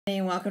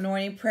Welcome to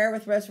morning prayer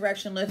with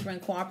Resurrection Lutheran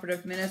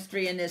Cooperative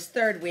Ministry in this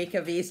third week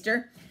of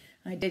Easter.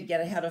 I did get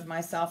ahead of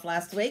myself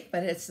last week,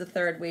 but it's the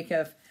third week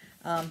of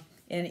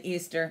in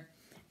Easter,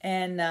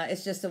 and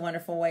it's just a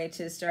wonderful way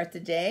to start the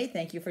day.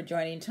 Thank you for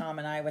joining Tom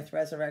and I with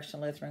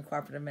Resurrection Lutheran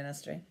Cooperative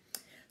Ministry.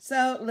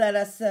 So let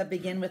us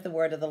begin with the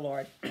word of the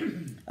Lord.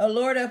 O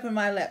Lord, open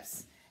my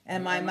lips,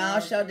 and my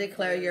mouth shall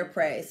declare your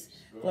praise.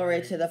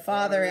 Glory to the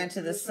Father, and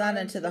to the Son,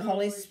 and to the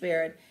Holy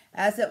Spirit,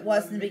 as it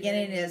was in the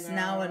beginning, is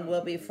now, and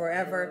will be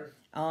forever.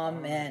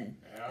 Amen.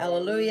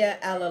 Alleluia,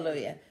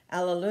 alleluia.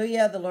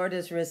 Alleluia, the Lord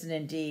is risen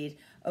indeed.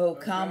 O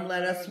come,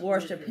 let us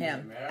worship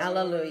him.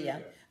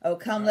 Alleluia. O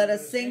come, let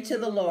us sing to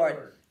the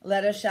Lord.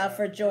 Let us shout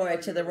for joy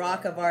to the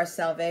rock of our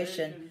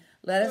salvation.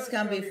 Let us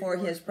come before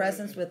his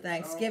presence with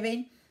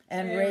thanksgiving,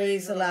 and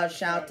raise a loud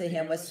shout to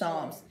him with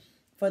psalms.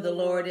 For the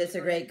Lord is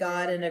a great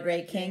God and a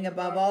great King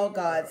above all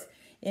gods.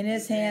 In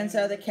his hands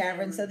are the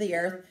caverns of the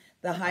earth.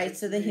 The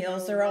heights of the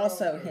hills are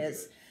also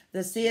his.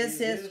 The sea is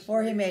his,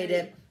 for he made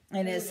it,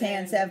 and his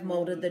hands have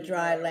molded the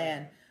dry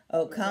land.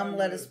 O come,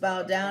 let us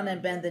bow down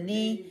and bend the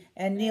knee,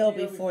 and kneel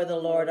before the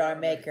Lord our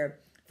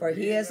Maker. For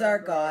he is our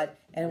God,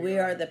 and we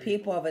are the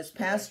people of his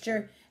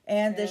pasture,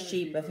 and the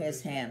sheep of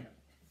his hand.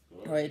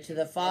 Glory to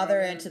the Father,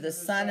 and to the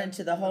Son, and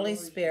to the Holy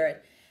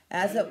Spirit,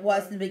 as it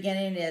was in the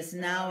beginning, is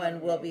now,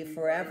 and will be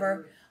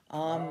forever.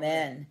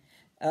 Amen.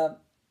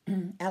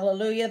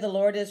 Alleluia, the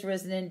Lord is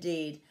risen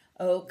indeed.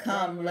 Oh,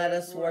 come, let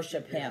us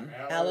worship him.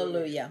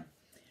 Alleluia.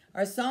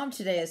 Our psalm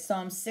today is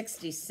Psalm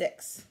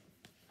 66.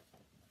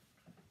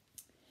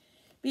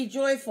 Be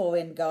joyful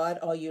in God,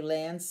 all you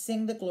lands.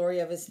 Sing the glory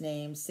of his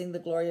name. Sing the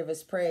glory of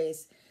his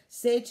praise.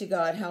 Say to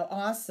God, how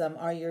awesome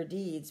are your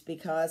deeds.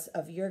 Because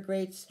of your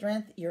great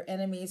strength, your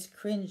enemies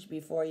cringe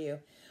before you.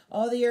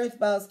 All the earth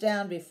bows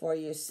down before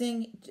you.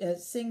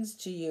 Sings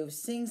to you.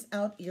 Sings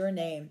out your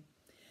name.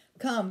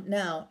 Come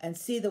now and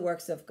see the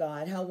works of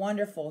God, how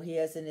wonderful he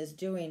is in his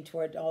doing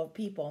toward all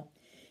people.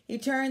 He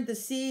turned the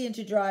sea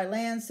into dry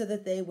land so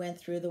that they went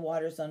through the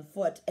waters on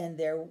foot, and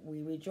there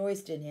we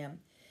rejoiced in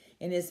him.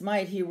 In his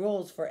might he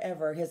rules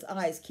forever. His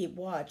eyes keep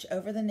watch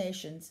over the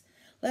nations.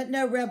 Let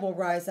no rebel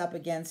rise up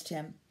against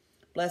him.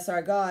 Bless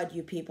our God,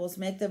 you peoples.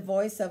 Make the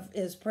voice of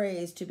his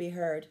praise to be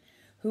heard.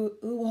 Who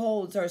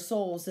holds our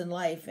souls in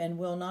life and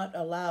will not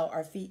allow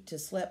our feet to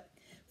slip.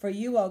 For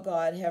you, O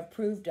God, have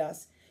proved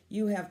us.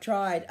 You have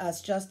tried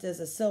us just as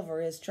a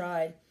silver is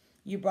tried.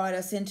 You brought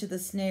us into the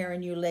snare,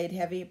 and you laid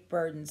heavy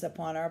burdens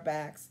upon our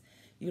backs.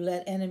 You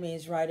let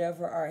enemies ride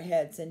over our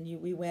heads, and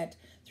we went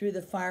through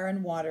the fire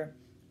and water,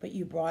 but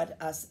you brought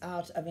us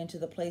out into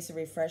the place of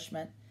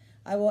refreshment.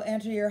 I will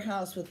enter your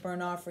house with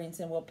burnt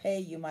offerings, and will pay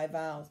you my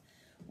vows,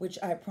 which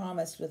I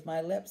promised with my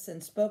lips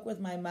and spoke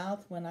with my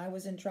mouth when I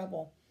was in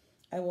trouble.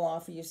 I will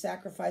offer you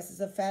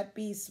sacrifices of fat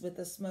beasts with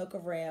the smoke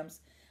of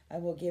rams. I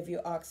will give you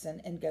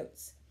oxen and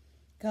goats.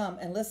 Come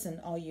and listen,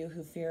 all you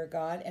who fear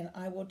God, and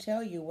I will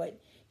tell you what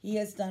he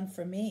has done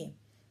for me.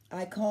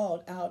 I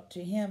called out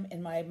to him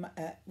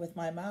with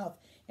my mouth,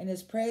 and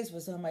his praise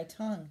was on my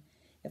tongue.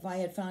 If I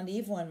had found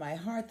evil in my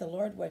heart, the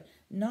Lord would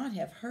not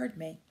have heard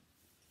me.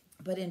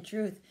 But in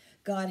truth,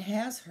 God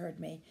has heard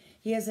me.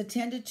 He has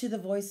attended to the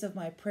voice of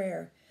my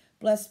prayer.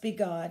 Blessed be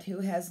God, who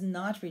has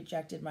not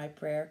rejected my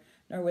prayer,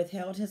 nor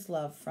withheld his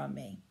love from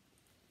me.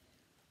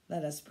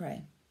 Let us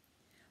pray.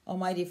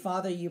 Almighty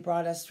Father, you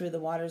brought us through the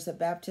waters of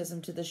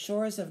baptism to the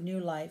shores of new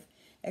life.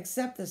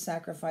 Accept the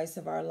sacrifice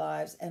of our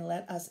lives, and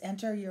let us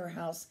enter your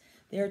house,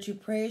 there to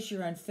praise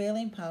your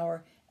unfailing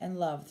power and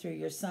love through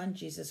your Son,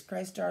 Jesus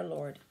Christ our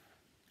Lord.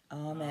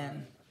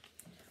 Amen.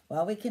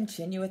 Well, we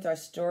continue with our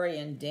story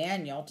in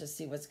Daniel to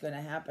see what's going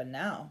to happen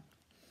now.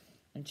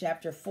 In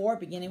chapter 4,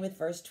 beginning with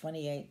verse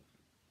 28.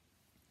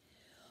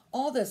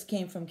 All this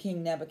came from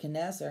King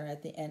Nebuchadnezzar.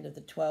 At the end of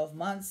the 12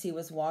 months, he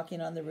was walking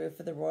on the roof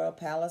of the royal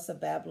palace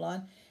of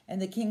Babylon, and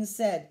the king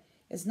said,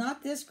 Is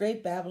not this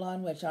great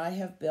Babylon, which I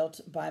have built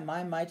by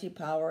my mighty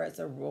power as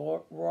a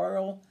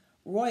royal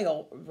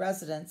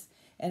residence,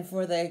 and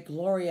for the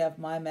glory of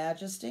my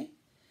majesty?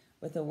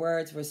 With the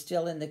words were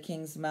still in the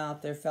king's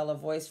mouth, there fell a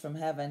voice from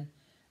heaven,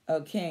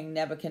 O King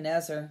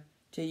Nebuchadnezzar,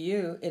 to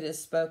you it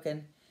is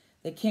spoken,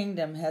 the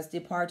kingdom has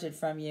departed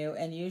from you,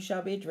 and you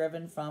shall be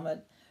driven from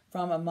it,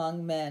 from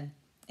among men,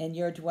 and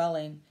your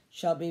dwelling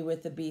shall be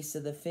with the beasts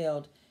of the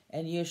field,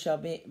 and you shall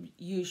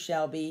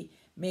be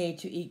made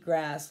to eat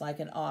grass like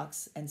an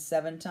ox, and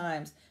 7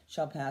 times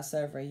shall pass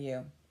over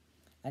you,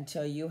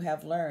 until you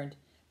have learned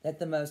that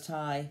the Most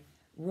High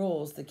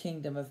rules the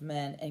kingdom of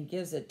men and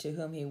gives it to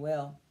whom he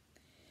will.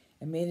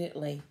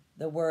 Immediately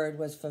the word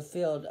was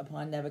fulfilled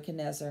upon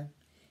Nebuchadnezzar.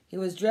 He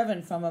was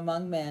driven from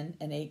among men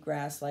and ate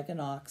grass like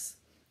an ox,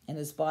 and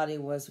his body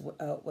was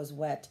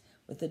wet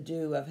with the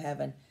dew of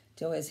heaven,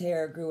 till his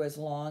hair grew as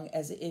long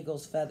as the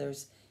eagle's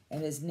feathers,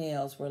 and his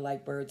nails were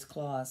like birds'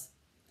 claws.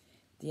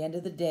 At the end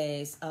of the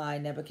days, I,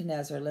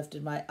 Nebuchadnezzar,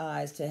 lifted my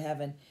eyes to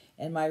heaven,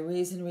 and my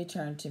reason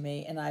returned to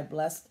me, and I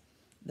blessed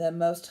the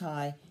Most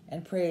High,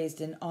 and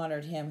praised and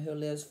honored him who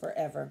lives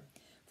forever.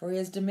 For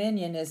his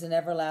dominion is an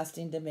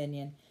everlasting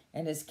dominion,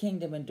 and his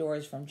kingdom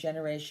endures from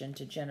generation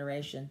to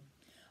generation.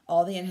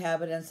 all the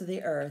inhabitants of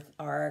the earth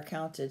are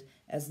accounted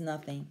as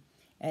nothing,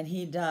 and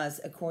he does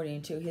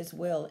according to his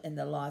will in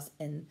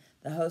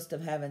the host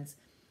of heavens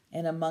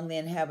and among the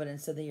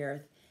inhabitants of the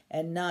earth,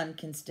 and none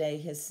can stay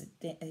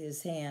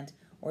his hand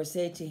or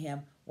say to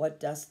him, What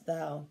dost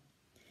thou?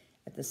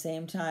 At the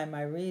same time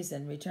my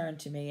reason returned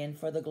to me, and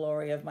for the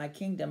glory of my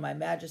kingdom my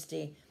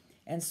majesty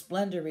and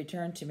splendor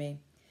returned to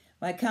me.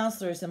 My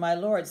counselors and my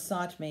lords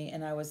sought me,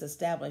 and I was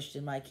established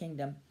in my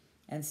kingdom,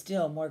 and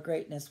still more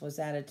greatness was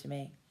added to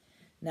me.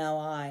 Now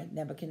I,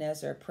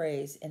 Nebuchadnezzar,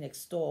 praise and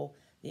extol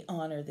the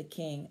honor the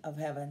King of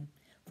heaven.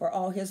 For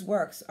all his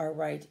works are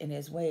right, and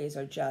his ways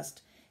are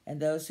just, and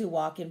those who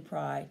walk in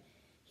pride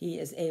he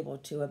is able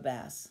to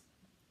abase.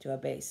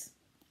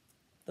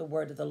 The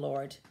word of the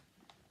Lord.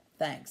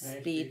 Thanks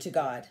be to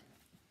God.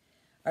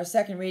 Our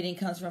second reading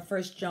comes from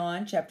 1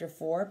 John chapter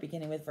 4,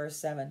 beginning with verse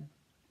 7.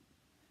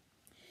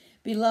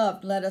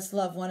 Beloved, let us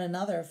love one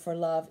another, for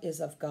love is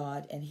of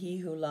God, and he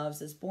who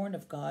loves is born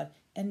of God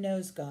and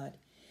knows God.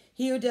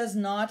 He who does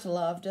not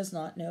love does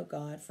not know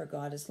God, for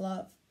God is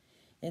love.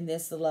 In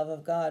this the love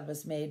of God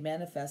was made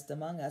manifest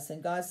among us,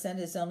 and God sent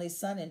his only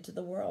Son into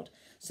the world,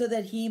 so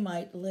that he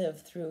might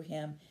live through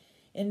him.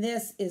 In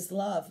this is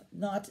love,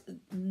 not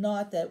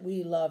that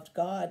we loved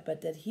God,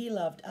 but that he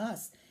loved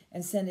us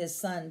and sent his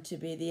Son to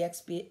be the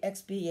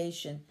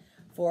expiation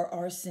for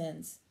our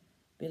sins.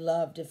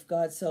 Beloved, if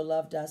God so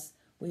loved us,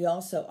 we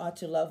also ought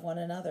to love one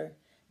another.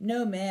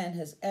 No man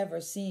has ever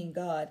seen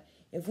God.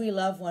 If we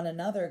love one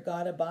another,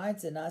 God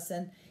abides in us,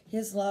 and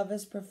his love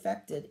is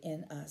perfected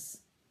in us.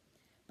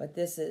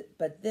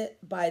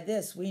 By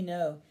this we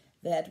know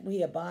that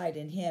we abide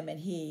in him and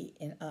he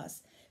in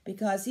us,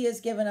 because he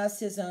has given us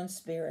his own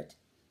Spirit.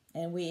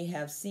 And we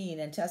have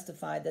seen and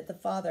testified that the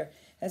Father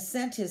has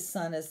sent his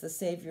Son as the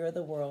Savior of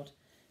the world.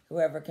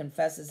 Whoever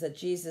confesses that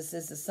Jesus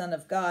is the Son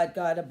of God,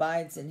 God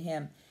abides in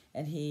him,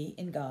 and he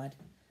in God.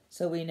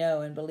 So we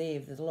know and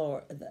believe the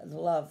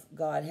love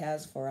God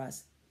has for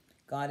us.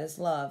 God is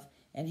love,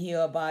 and he who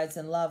abides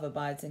in love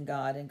abides in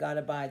God, and God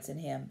abides in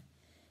him.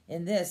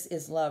 In this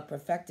is love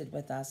perfected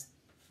with us,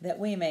 that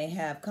we may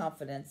have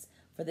confidence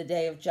for the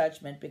day of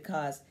judgment,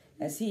 because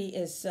as he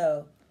is,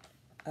 so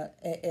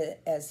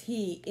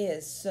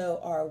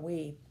are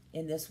we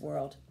in this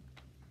world.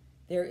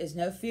 There is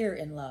no fear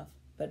in love,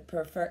 but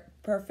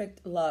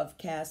perfect love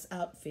casts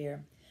out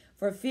fear.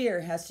 For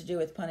fear has to do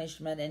with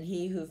punishment, and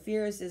he who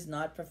fears is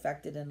not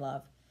perfected in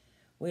love.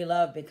 We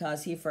love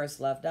because he first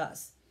loved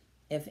us.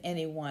 If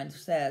anyone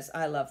says,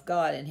 I love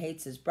God, and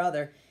hates his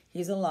brother,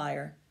 he's a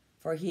liar.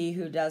 For he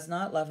who does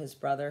not love his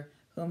brother,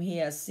 whom he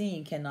has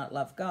seen, cannot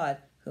love God,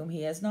 whom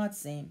he has not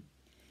seen.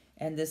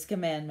 And this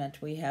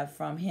commandment we have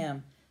from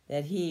him,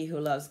 that he who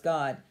loves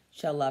God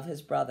shall love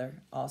his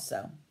brother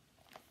also.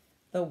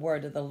 The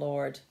word of the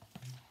Lord.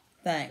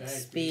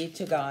 Thanks be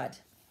to God.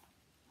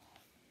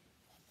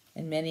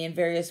 In many and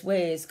various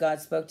ways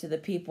God spoke to the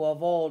people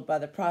of old by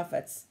the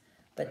prophets,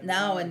 but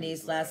now in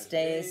these last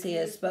days he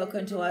has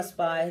spoken to us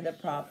by the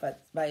prophets,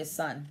 by his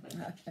Son.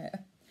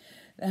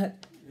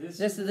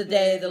 This is the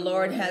day the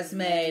Lord has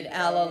made.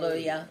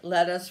 Alleluia.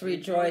 Let us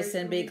rejoice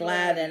and be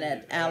glad in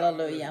it.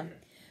 Alleluia.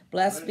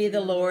 Blessed be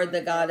the Lord,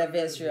 the God of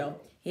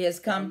Israel. He has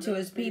come to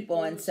his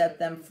people and set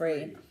them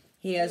free.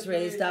 He has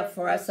raised up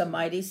for us a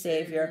mighty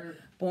Savior,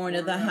 born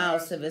of the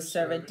house of his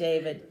servant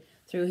David.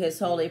 Through his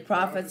holy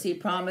prophets he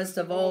promised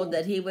of old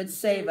that he would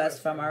save us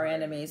from our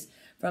enemies,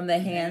 from the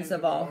hands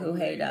of all who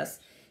hate us.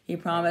 He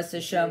promised to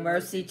show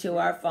mercy to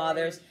our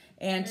fathers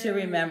and to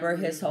remember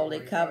his holy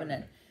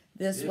covenant.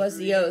 This was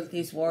the oath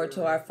he swore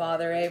to our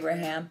father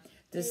Abraham,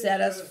 to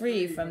set us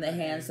free from the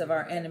hands of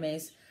our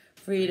enemies,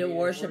 free to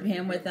worship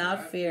him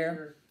without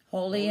fear,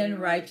 holy and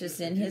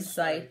righteous in his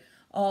sight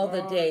all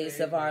the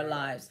days of our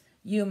lives.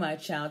 You, my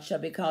child, shall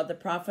be called the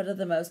prophet of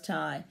the Most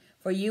High,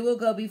 for you will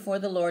go before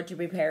the Lord to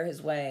prepare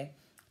his way,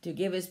 to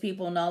give his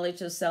people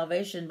knowledge of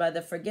salvation by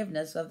the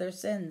forgiveness of their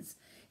sins.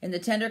 In the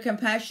tender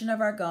compassion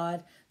of our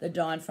God, the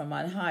dawn from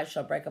on high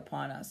shall break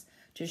upon us,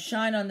 to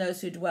shine on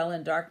those who dwell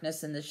in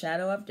darkness and the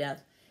shadow of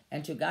death,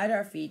 and to guide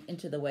our feet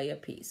into the way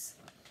of peace.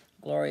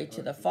 Glory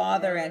to the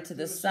Father, and to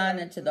the Son,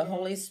 and to the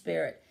Holy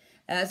Spirit,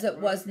 as it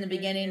was in the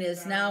beginning,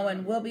 is now,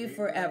 and will be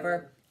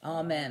forever.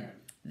 Amen.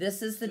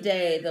 This is the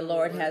day the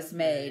Lord has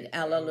made.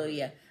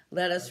 Alleluia.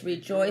 Let us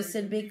rejoice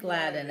and be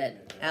glad in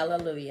it.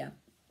 Alleluia.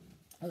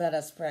 Let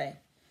us pray.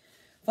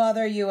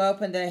 Father, you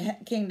open the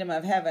kingdom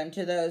of heaven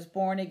to those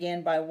born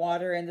again by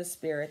water and the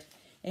Spirit.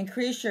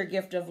 Increase your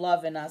gift of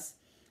love in us.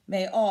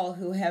 May all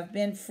who have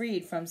been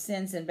freed from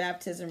sins in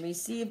baptism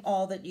receive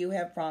all that you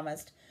have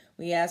promised.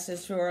 We ask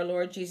this through our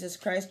Lord Jesus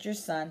Christ, your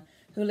Son,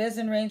 who lives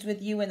and reigns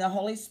with you in the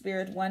Holy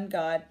Spirit, one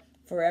God,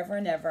 forever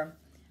and ever.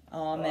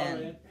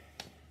 Amen.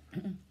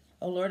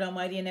 O Lord,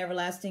 almighty and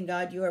everlasting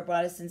God, you have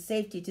brought us in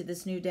safety to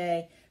this new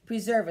day.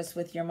 Preserve us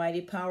with your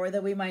mighty power,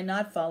 that we might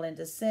not fall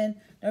into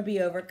sin, nor be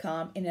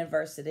overcome in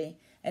adversity.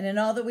 And in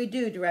all that we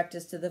do, direct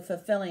us to the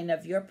fulfilling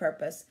of your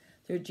purpose,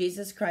 through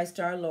Jesus Christ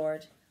our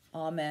Lord.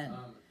 Amen.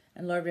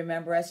 And Lord,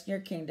 remember us in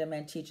your kingdom,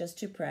 and teach us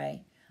to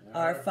pray.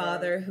 Our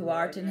Father, who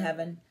art in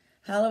heaven,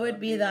 hallowed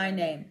be thy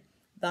name.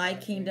 thy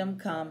kingdom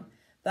come.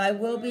 Thy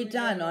will be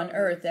done on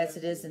earth as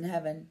it is in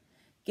heaven.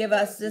 Give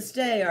us this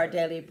day our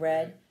daily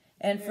bread,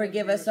 and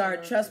forgive us our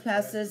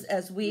trespasses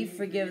as we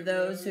forgive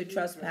those who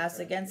trespass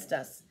against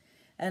us.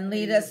 And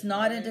lead us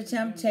not into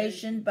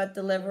temptation, but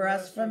deliver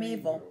us from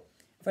evil.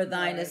 For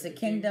thine is the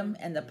kingdom,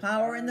 and the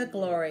power, and the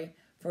glory,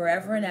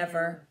 forever and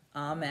ever.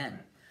 Amen.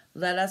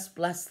 Let us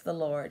bless the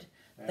Lord.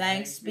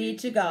 Thanks be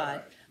to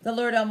God. The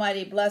Lord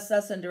Almighty bless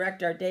us and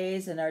direct our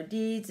days and our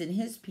deeds in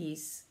his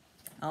peace.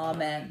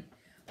 Amen.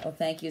 Well,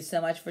 thank you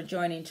so much for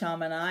joining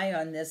Tom and I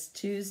on this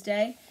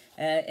Tuesday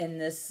in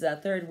this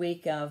third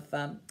week of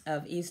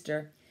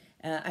Easter.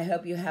 I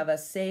hope you have a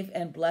safe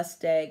and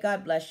blessed day.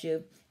 God bless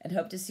you, and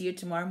hope to see you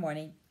tomorrow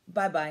morning.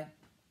 Bye-bye.